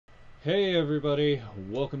Hey everybody,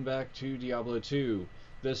 welcome back to Diablo 2.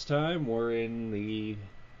 This time we're in the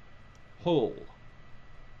hole.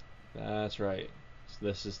 That's right,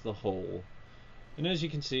 this is the hole. And as you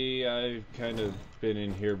can see, I've kind of been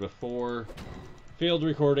in here before. Failed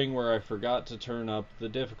recording where I forgot to turn up the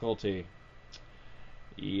difficulty.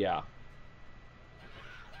 Yeah.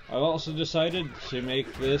 I've also decided to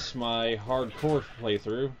make this my hardcore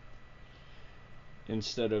playthrough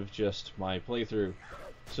instead of just my playthrough.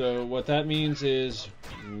 So what that means is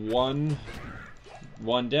one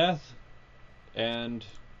death and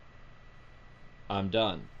I'm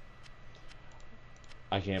done.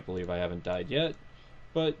 I can't believe I haven't died yet,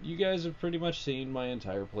 but you guys have pretty much seen my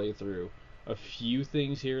entire playthrough. A few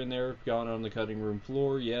things here and there have gone on the cutting room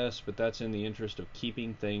floor, yes, but that's in the interest of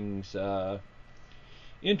keeping things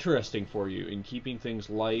interesting for you and keeping things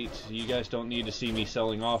light. You guys don't need to see me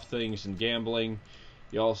selling off things and gambling.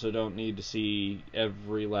 You also don't need to see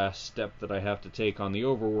every last step that I have to take on the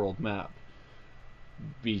overworld map,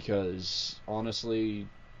 because honestly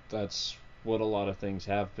that's what a lot of things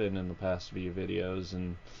have been in the past few videos,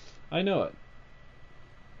 and I know it.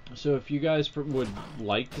 So if you guys would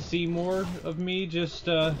like to see more of me just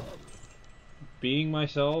being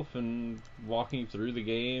myself and walking through the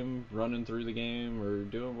game, running through the game, or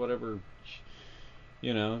doing whatever,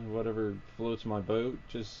 you know, whatever floats my boat,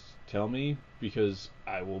 just tell me, because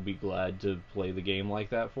I will be glad to play the game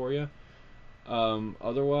like that for you.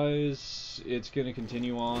 Otherwise, it's going to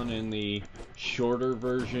continue on in the shorter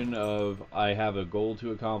version of I have a goal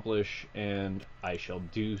to accomplish and I shall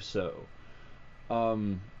do so.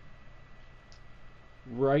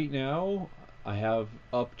 Right now, I have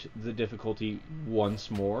upped the difficulty once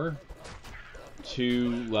more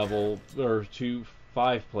to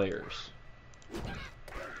 5 players.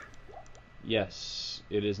 Yes,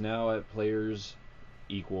 it is now at players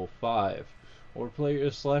equal 5, or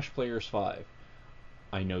players 5.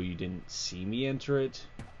 I know you didn't see me enter it,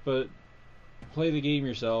 but play the game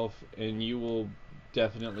yourself and you will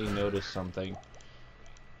definitely notice something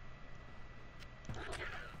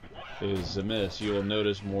is amiss. You will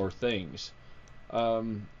notice more things.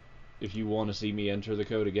 If you want to see me enter the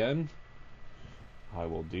code again, I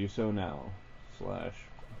will do so now.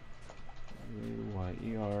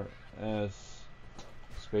 /YERS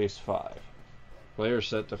space 5. Player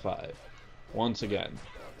set to 5. Once again.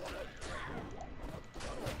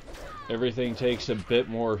 Everything takes a bit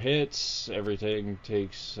more hits. Everything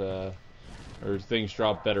takes, or things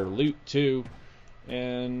drop better loot too.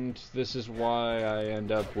 And this is why I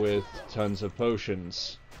end up with tons of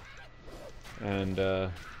potions and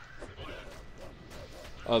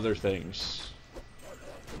other things.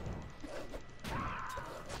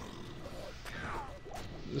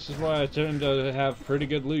 This is why I tend to have pretty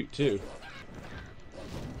good loot too,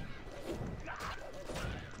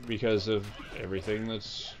 because of everything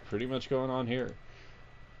that's pretty much going on here.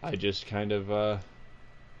 I just kind of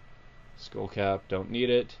skull cap, don't need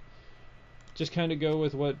it. Just kind of go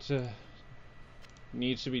with what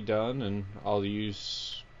needs to be done, and I'll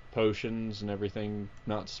use potions and everything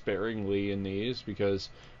not sparingly in these, because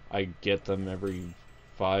I get them every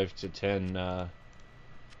 5 to 10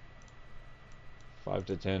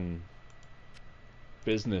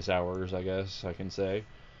 business hours, I guess I can say.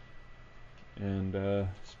 And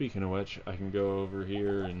speaking of which, I can go over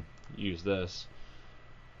here and use this.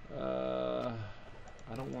 I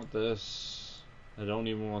don't want this. I don't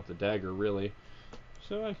even want the dagger, really.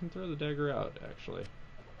 So I can throw the dagger out, actually.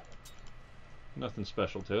 Nothing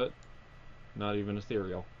special to it. Not even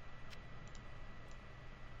ethereal.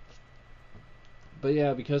 But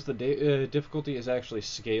yeah, because the difficulty is actually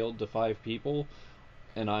scaled to 5 people,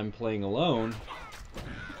 and I'm playing alone,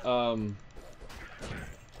 a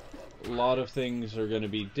lot of things are going to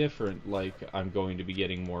be different. Like, I'm going to be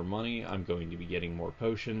getting more money, I'm going to be getting more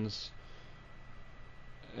potions,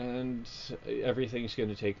 and everything's going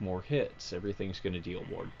to take more hits, everything's going to deal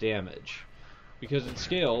more damage, because it's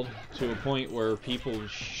scaled to a point where people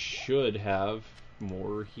should have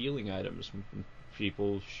more healing items,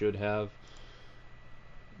 people should have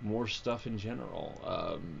more stuff in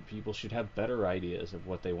general. People should have better ideas of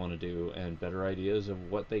what they want to do, and better ideas of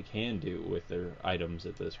what they can do with their items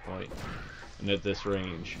at this point and at this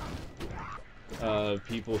range.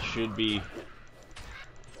 People should be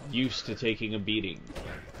used to taking a beating,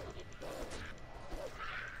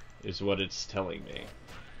 is what it's telling me,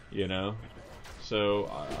 you know? So,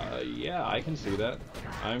 yeah, I can see that.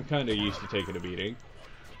 I'm kind of used to taking a beating.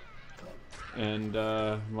 And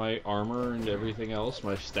my armor and everything else,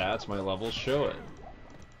 my stats, my levels show it.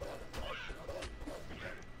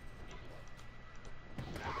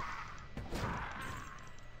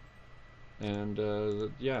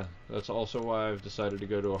 And yeah, that's also why I've decided to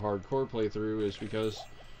go to a hardcore playthrough, is because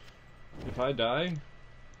if I die,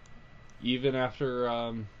 even after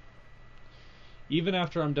I'm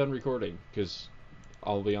done recording, because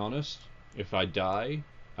I'll be honest, if I die,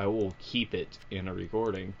 I will keep it in a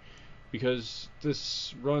recording, because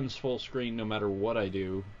this runs full screen no matter what I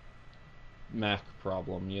do. Mac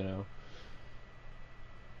problem, you know.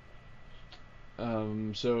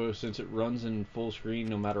 So since it runs in full screen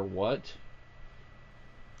no matter what,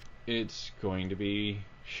 it's going to be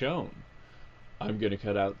shown. I'm going to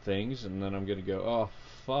cut out things, and then I'm going to go, oh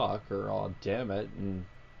fuck, or oh damn it, and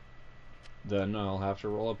then I'll have to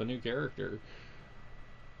roll up a new character.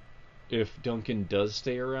 If Duncan does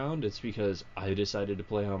stay around, it's because I decided to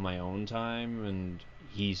play on my own time, and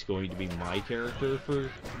he's going to be my character for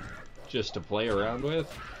just to play around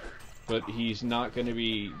with. But he's not going to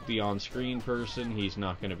be the on-screen person, he's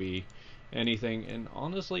not going to be anything, and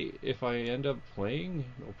honestly, if I end up playing,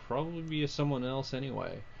 it'll probably be as someone else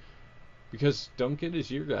anyway. Because Duncan is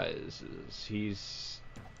your guys'. He's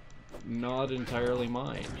not entirely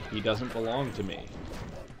mine. He doesn't belong to me.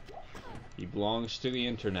 He belongs to the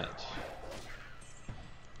internet.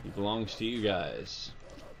 He belongs to you guys.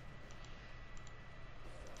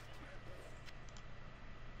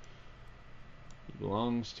 He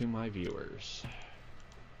belongs to my viewers.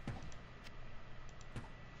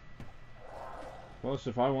 Plus,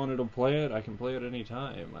 if I wanted to play it, I can play it any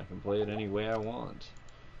time. I can play it any way I want.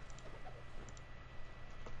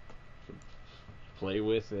 Play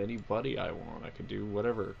with anybody I want. I could do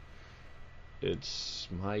whatever. It's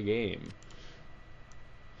my game.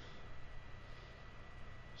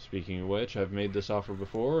 Speaking of which, I've made this offer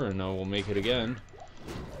before, and I will make it again.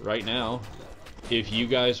 Right now. If you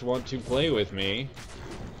guys want to play with me,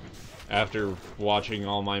 after watching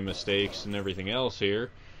all my mistakes and everything else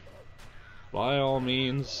here, by all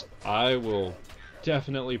means, I will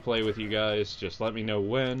definitely play with you guys. Just let me know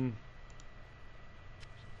when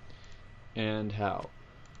and how.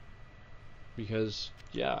 Because,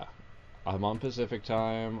 yeah, I'm on Pacific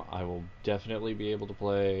time, I will definitely be able to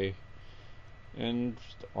play, and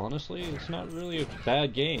honestly, it's not really a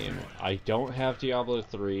bad game. I don't have Diablo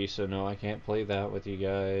 3, so no, I can't play that with you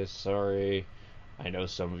guys, sorry. I know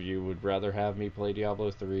some of you would rather have me play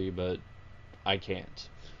Diablo 3, but I can't.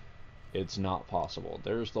 It's not possible.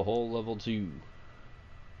 There's the whole level 2.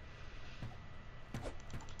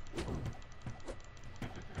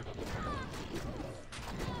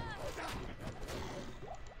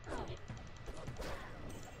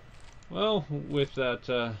 Well, with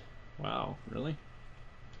that, wow, really?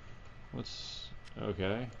 What's,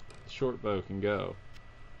 okay. Short bow can go.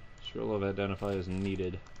 Scroll of identify is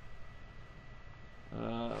needed.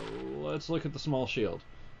 Let's look at the small shield.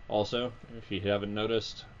 Also, if you haven't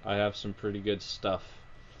noticed, I have some pretty good stuff.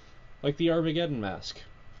 Like the Armageddon mask.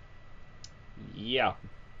 Yeah.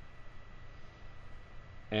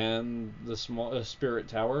 And the small spirit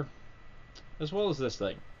tower. As well as this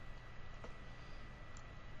thing.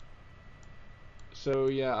 So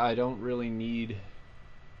yeah, I don't really need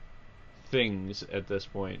things at this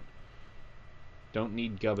point. Don't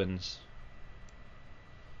need gubbins.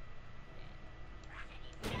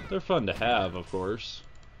 They're fun to have, of course.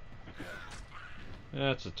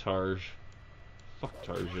 That's a Tarj. Fuck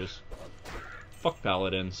Targes. Fuck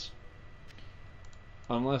Paladins.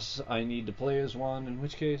 Unless I need to play as one, in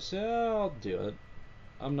which case, I'll do it.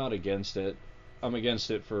 I'm not against it. I'm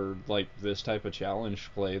against it for, like, this type of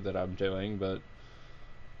challenge play that I'm doing, but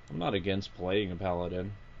I'm not against playing a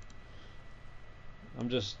Paladin. I'm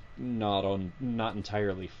just not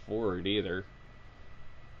entirely for it either.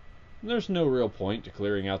 There's no real point to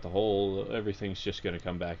clearing out the hole. Everything's just going to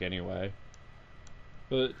come back anyway.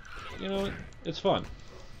 But, you know, it's fun.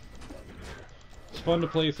 It's fun to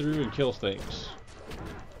play through and kill things.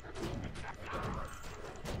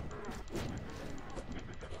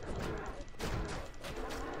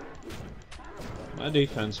 My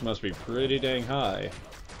defense must be pretty dang high.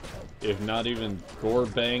 If not even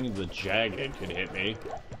Gorbang the Jagged could hit me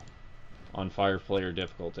on Fire Player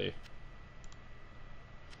difficulty.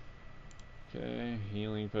 Okay,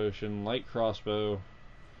 healing potion, light crossbow.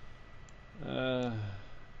 I've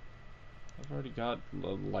already got a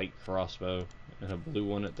light crossbow and a blue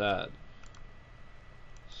one at that.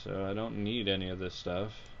 So I don't need any of this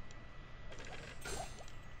stuff.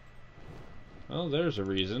 Well, there's a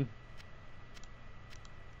reason.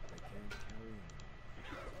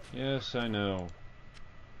 Yes, I know.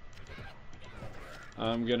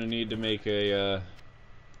 I'm gonna need to make a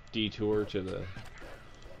detour to the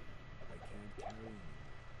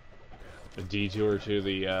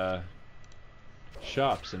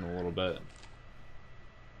shops in a little bit.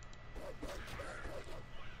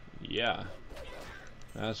 Yeah,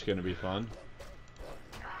 that's gonna be fun.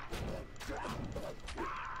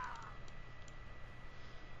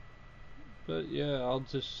 But yeah, I'll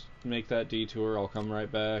just make that detour. I'll come right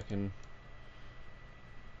back and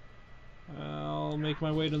I'll make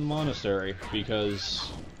my way to the monastery, because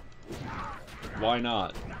why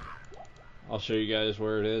not? I'll show you guys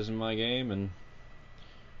where it is in my game and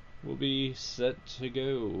we'll be set to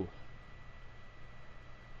go.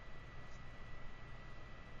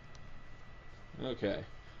 Okay,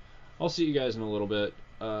 I'll see you guys in a little bit.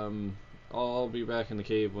 I'll be back in the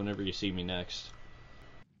cave whenever you see me next.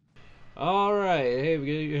 Alright,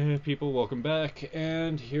 hey people, welcome back,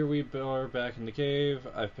 and here we are back in the cave.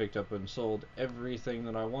 I've picked up and sold everything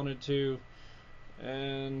that I wanted to,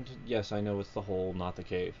 and yes, I know it's the hole, not the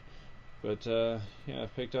cave. But, yeah,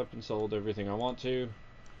 I've picked up and sold everything I want to,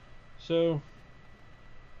 so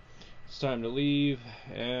it's time to leave,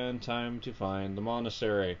 and time to find the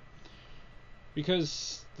monastery.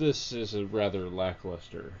 Because this is a rather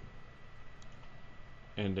lackluster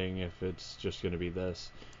ending if it's just going to be this.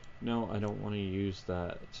 No, I don't want to use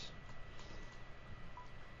that.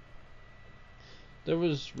 There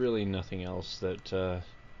was really nothing else that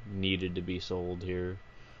needed to be sold here.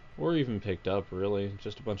 Or even picked up, really.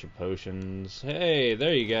 Just a bunch of potions. Hey,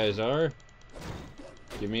 there you guys are.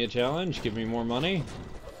 Give me a challenge. Give me more money.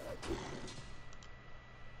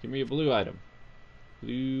 Give me a blue item.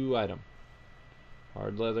 Blue item.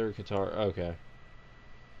 Hard leather, guitar. Okay.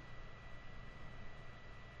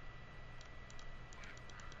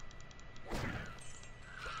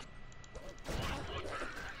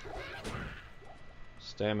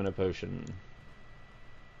 Stamina potion.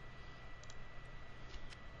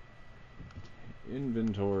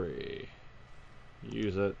 Inventory.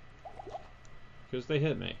 Use it. Because they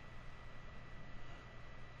hit me.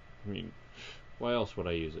 I mean, why else would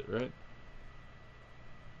I use it, right?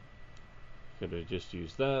 Could have just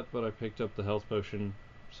used that, but I picked up the health potion,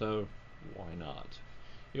 so why not?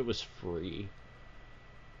 It was free.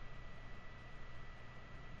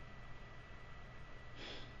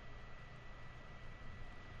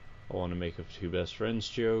 I want to make a two best friends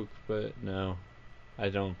joke, but no. I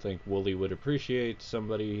don't think Wooly would appreciate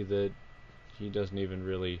somebody that he doesn't even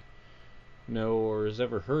really know or has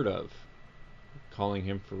ever heard of calling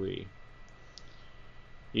him free.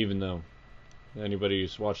 Even though anybody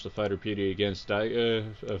who's watched the fight repeated against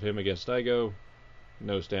of him against Daigo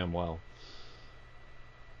knows damn well.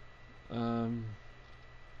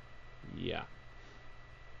 Yeah.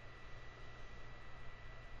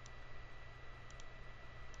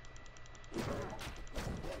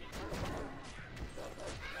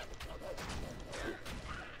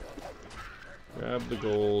 Grab the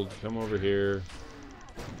gold, come over here.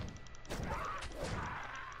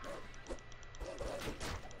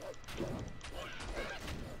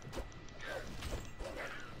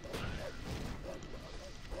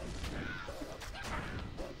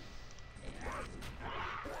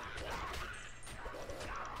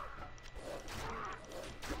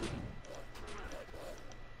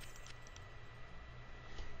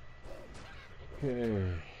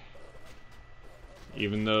 Okay.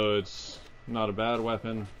 Even though it's not a bad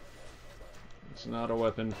weapon, it's not a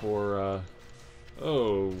weapon for,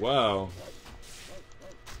 oh, wow.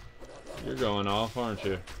 You're going off, aren't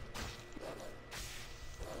you?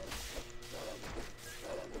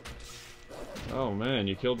 Oh man,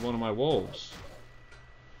 you killed one of my wolves.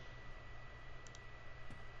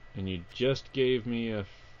 And you just gave me a...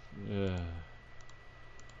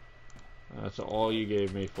 that's all you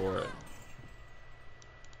gave me for it.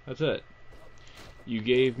 That's it. You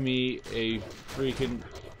gave me a freaking...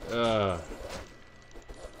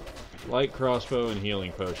 light crossbow and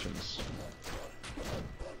healing potions.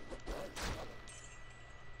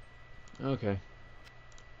 Okay.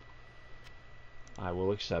 I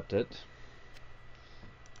will accept it.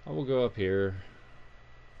 I will go up here.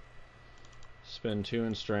 Spend 2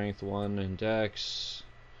 in strength, 1 in dex,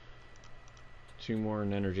 2 more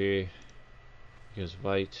in energy, because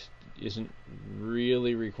Vite isn't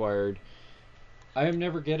really required. I am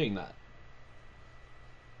never getting that.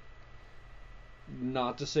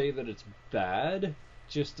 Not to say that it's bad,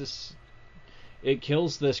 just as it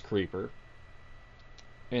kills this creeper,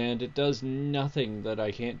 and it does nothing that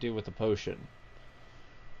I can't do with a potion.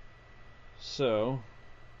 So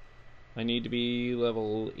I need to be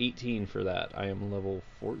level 18 for that. I am level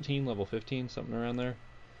 14, level 15, something around there.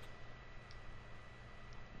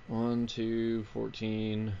 1, 2,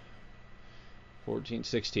 14, 14,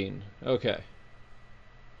 16. Okay.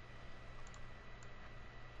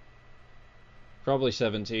 Probably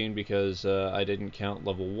 17 because I didn't count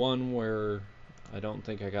level 1 where I don't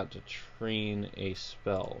think I got to train a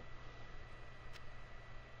spell.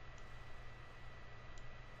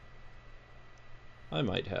 I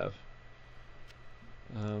might have.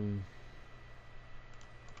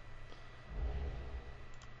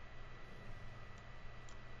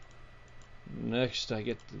 Next, I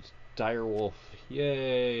get the dire wolf.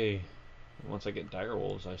 Yay! Once I get dire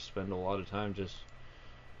wolves, I spend a lot of time just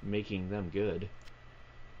making them good.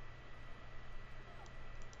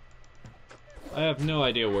 I have no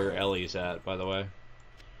idea where Ellie's at, by the way.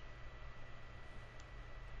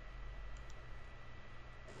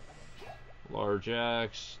 Large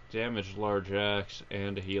axe, damaged large axe,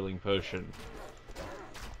 and a healing potion.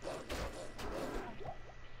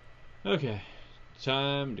 Okay,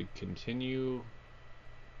 time to continue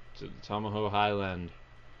to the Tomahawk Highland.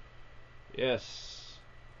 Yes.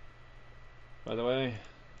 By the way,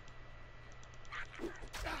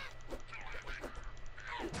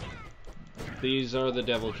 these are the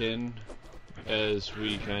Devilkin, as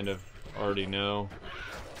we kind of already know.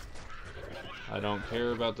 I don't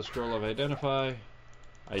care about the Scroll of Identify.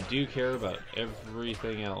 I do care about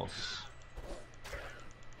everything else.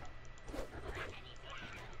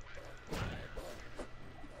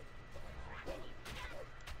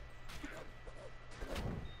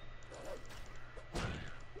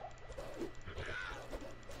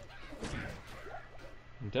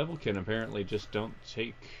 Devilkin apparently just don't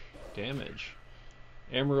take damage.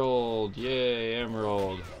 Emerald! Yay,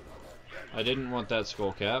 Emerald! I didn't want that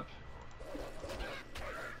skull cap.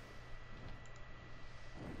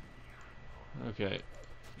 Okay,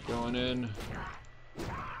 going in,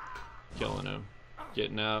 killing him,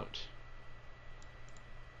 getting out.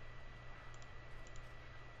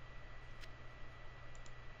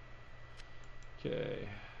 Okay.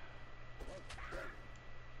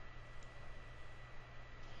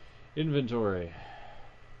 Inventory.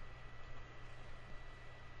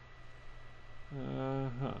 Go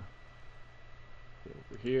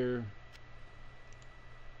over here.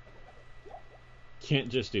 Can't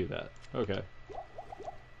just do that. Okay.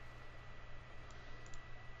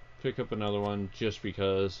 Pick up another one just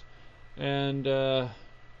because. And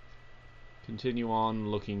continue on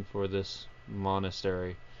looking for this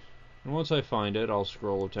monastery. And once I find it, I'll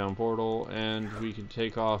scroll a town portal and we can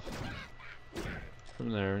take off from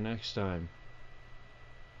there next time.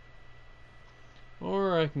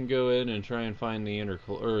 Or I can go in and try and find the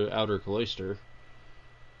outer cloister.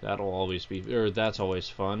 That'll always be, that's always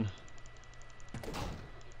fun.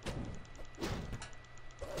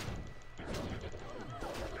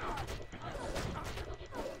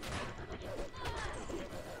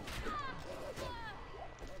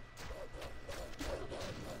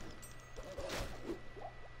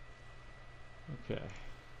 Okay,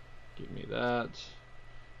 give me that.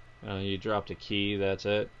 You dropped a key, that's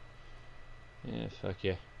it. Yeah, fuck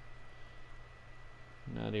yeah.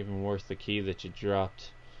 Not even worth the key that you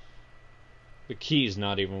dropped. The key's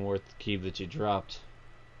not even worth the key that you dropped.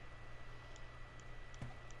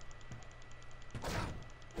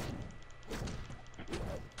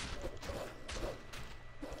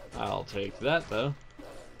 I'll take that though.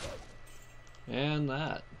 And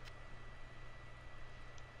that.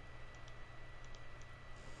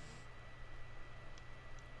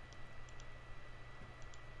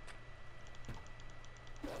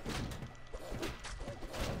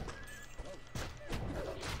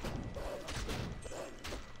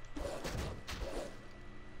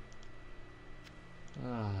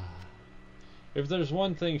 If there's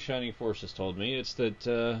one thing Shining Force has told me, it's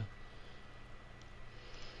that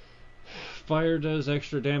fire does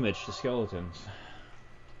extra damage to skeletons.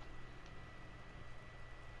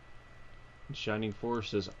 Shining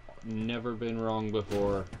Force has never been wrong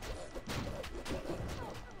before.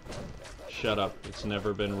 Shut up, it's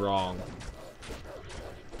never been wrong.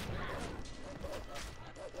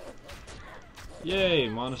 Yay,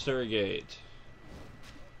 Monastery Gate.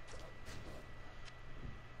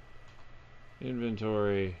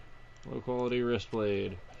 Inventory. Low quality wrist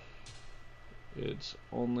blade. It's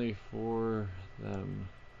only for them.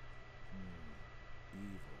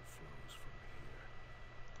 Evil flows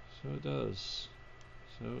from here. So it does.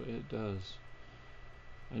 So it does.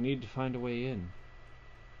 I need to find a way in.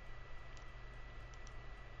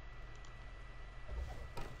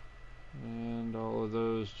 And all of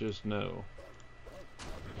those just no.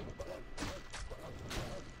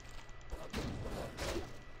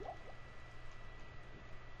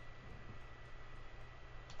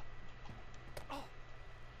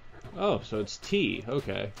 Oh, so it's T.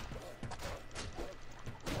 Okay.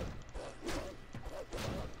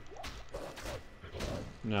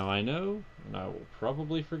 Now I know, and I will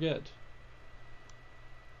probably forget.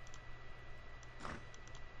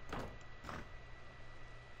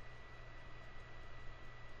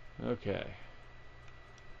 Okay.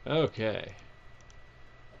 Okay.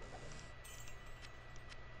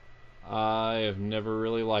 I have never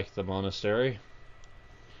really liked the monastery.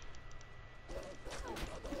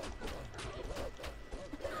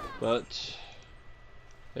 But,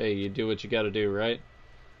 hey, you do what you gotta do, right?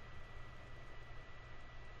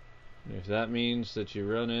 And if that means that you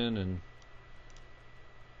run in and...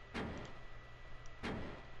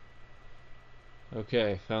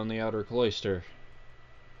 Okay, found the outer cloister.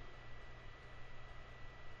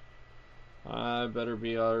 I better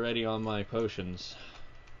be already on my potions.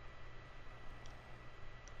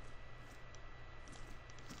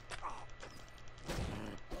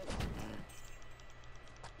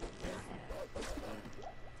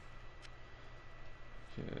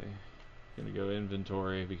 Okay, gonna go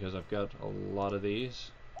inventory because I've got a lot of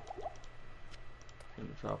these. Gonna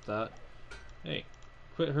drop that. Hey,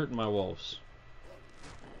 quit hurting my wolves.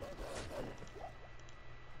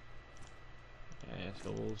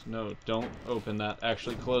 Assholes. No, don't open that.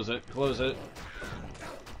 Actually, close it. Close it.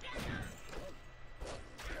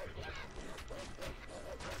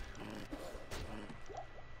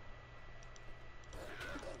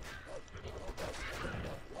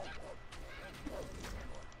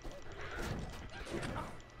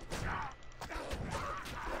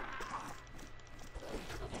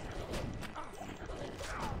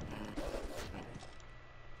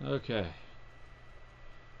 Okay.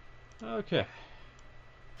 Okay.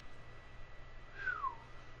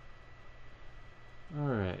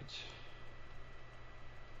 Alright.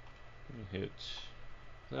 Hit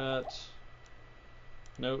that.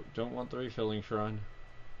 Nope, don't want the refilling shrine.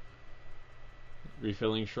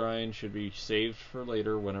 Refilling shrine should be saved for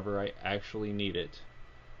later whenever I actually need it.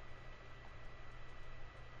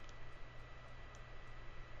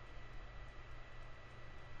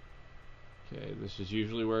 Okay, this is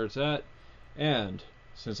usually where it's at. And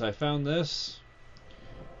since I found this,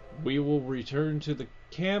 we will return to the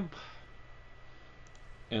camp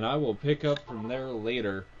and I will pick up from there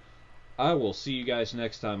later. I will see you guys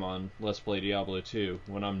next time on Let's Play Diablo 2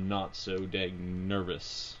 when I'm not so dang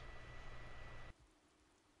nervous.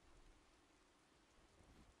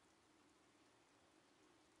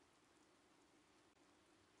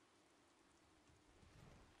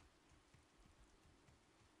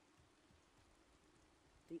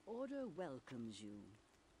 The Order welcomes you.